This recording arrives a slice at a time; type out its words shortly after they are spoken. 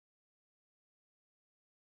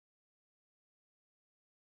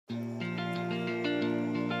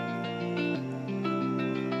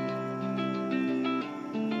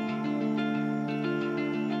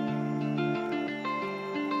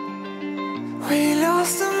We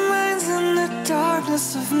lost our minds in the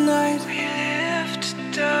darkness of night. We live to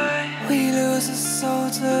die. We lose our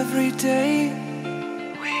souls every day.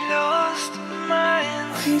 We lost our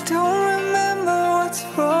minds. We don't remember what's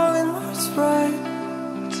wrong and what's right.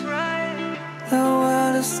 The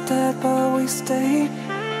world is dead but we stay.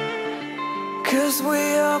 'Cause we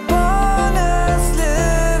are born as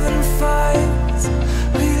living fights.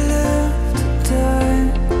 We live to die.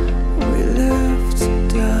 We live to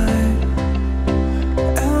die.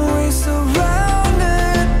 And we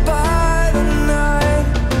surrounded by the night.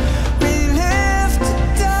 We live to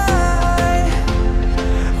die.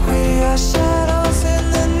 We are shadows in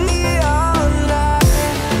the neon light.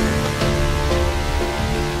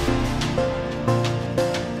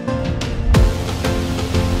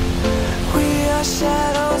 We are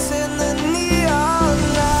shadows in the neon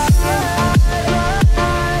light.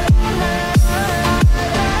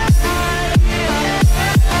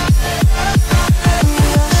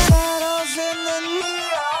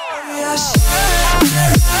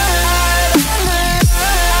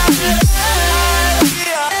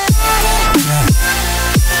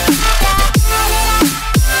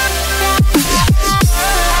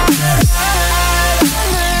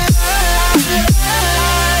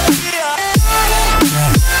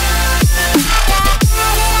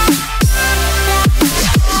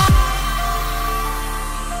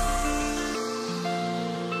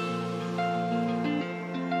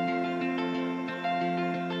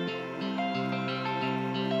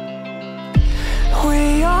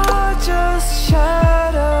 We are just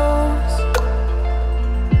shadows.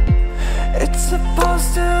 It's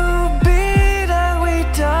supposed to be that we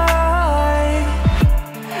die.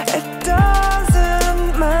 It doesn't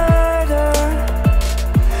matter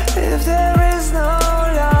if there is no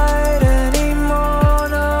light anymore,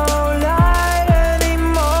 no light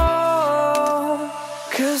anymore.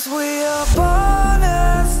 'Cause we are born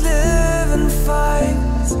as living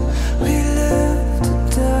fights. We live to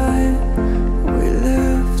die. We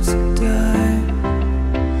live to die.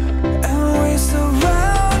 And we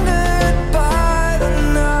surrounded by the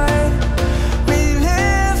night. We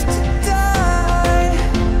live to die.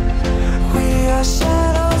 We are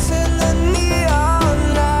shadows in the neon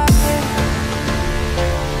light.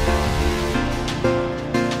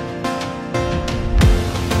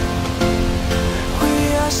 We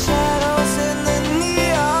are shadows in the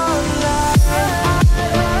neon light.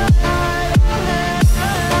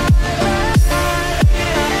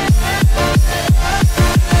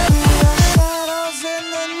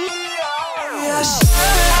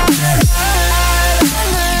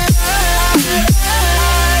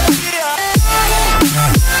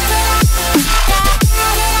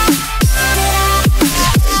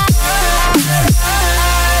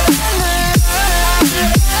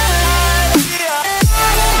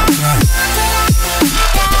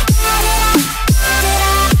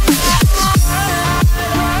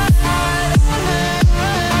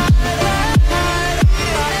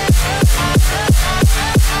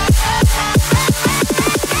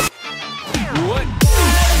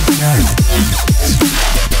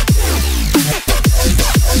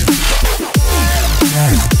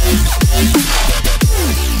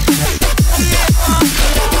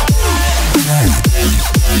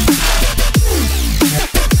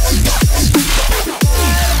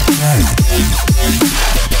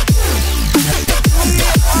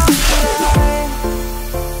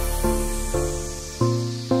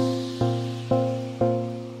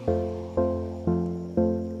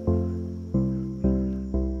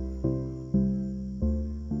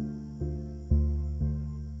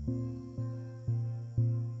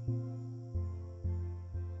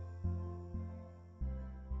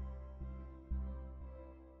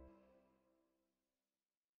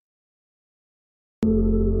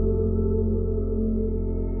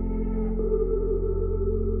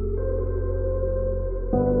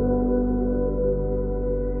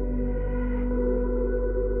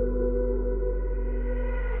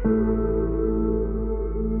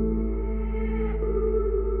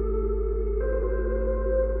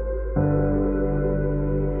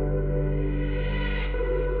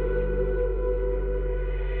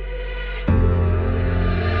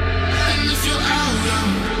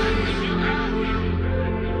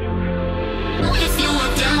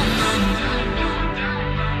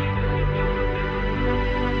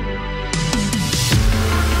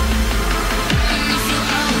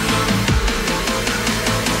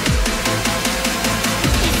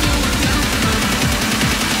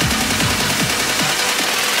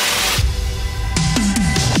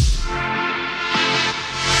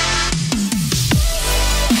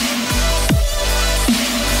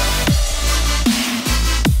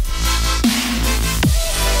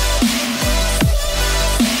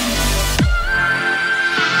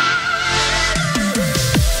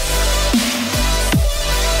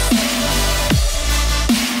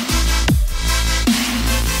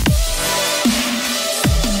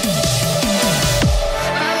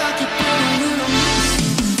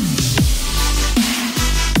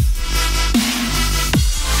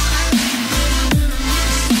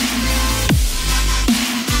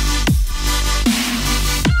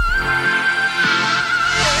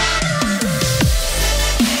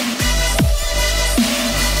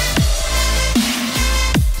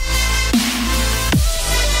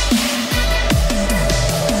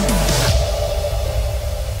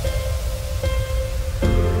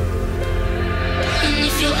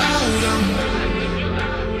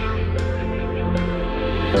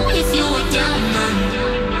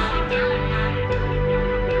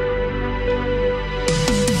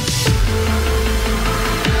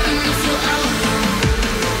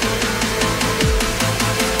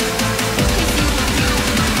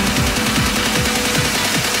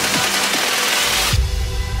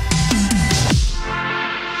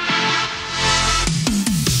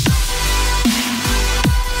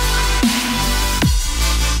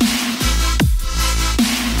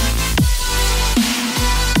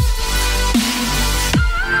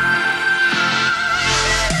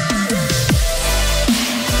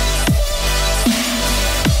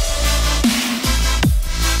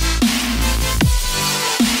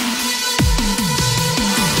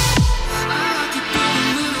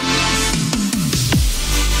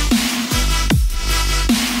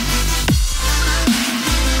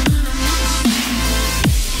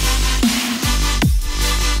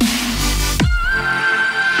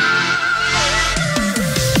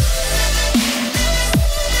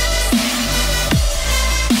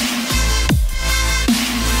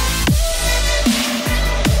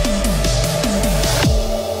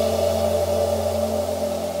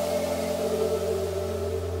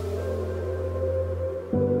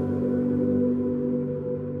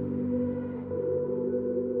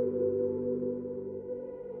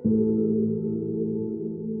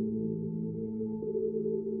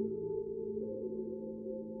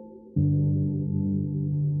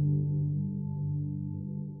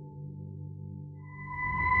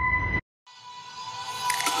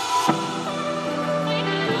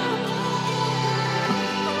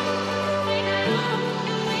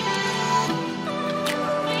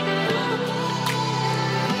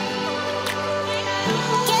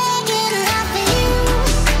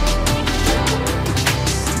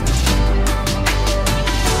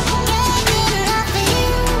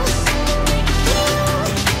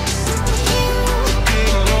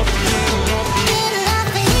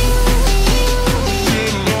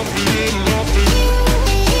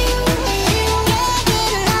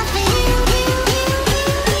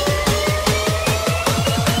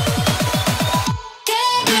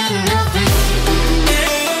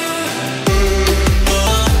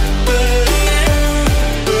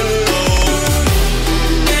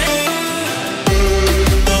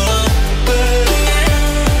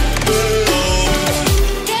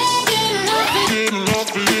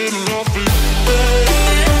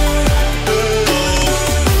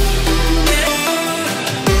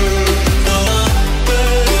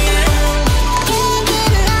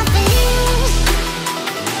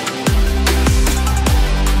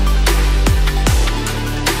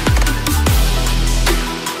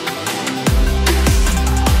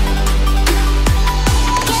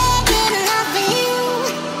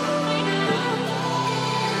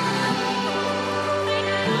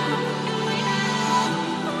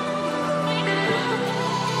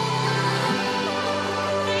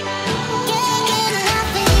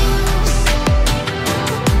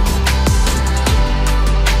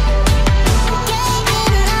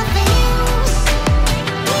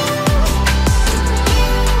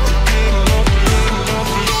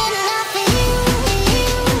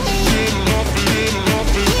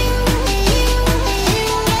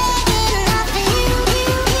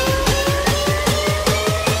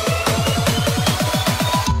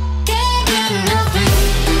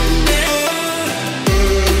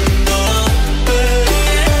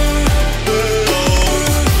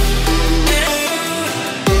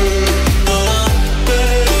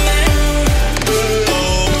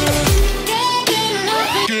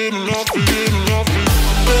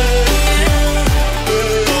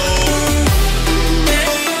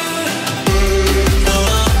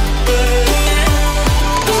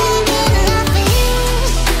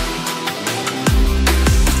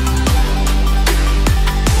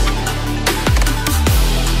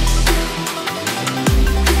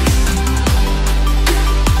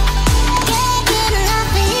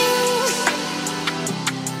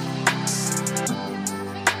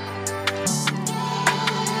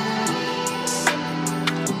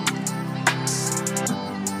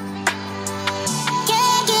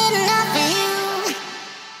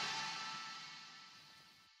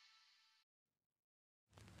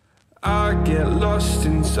 I get lost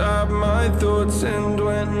inside my thoughts. And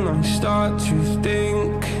when I start to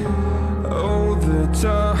think, oh, the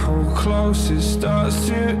door how close it starts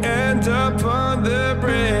to end up on the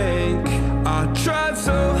brink. I tried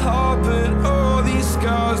so hard, but all these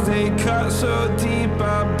scars, they cut so deep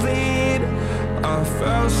I bleed. I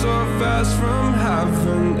fell so fast from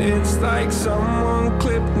heaven, it's like someone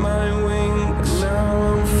clipped my wings.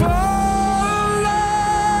 Now I'm falling,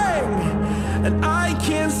 and I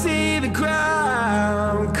can't see the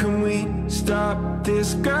ground. Can we stop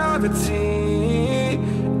this gravity?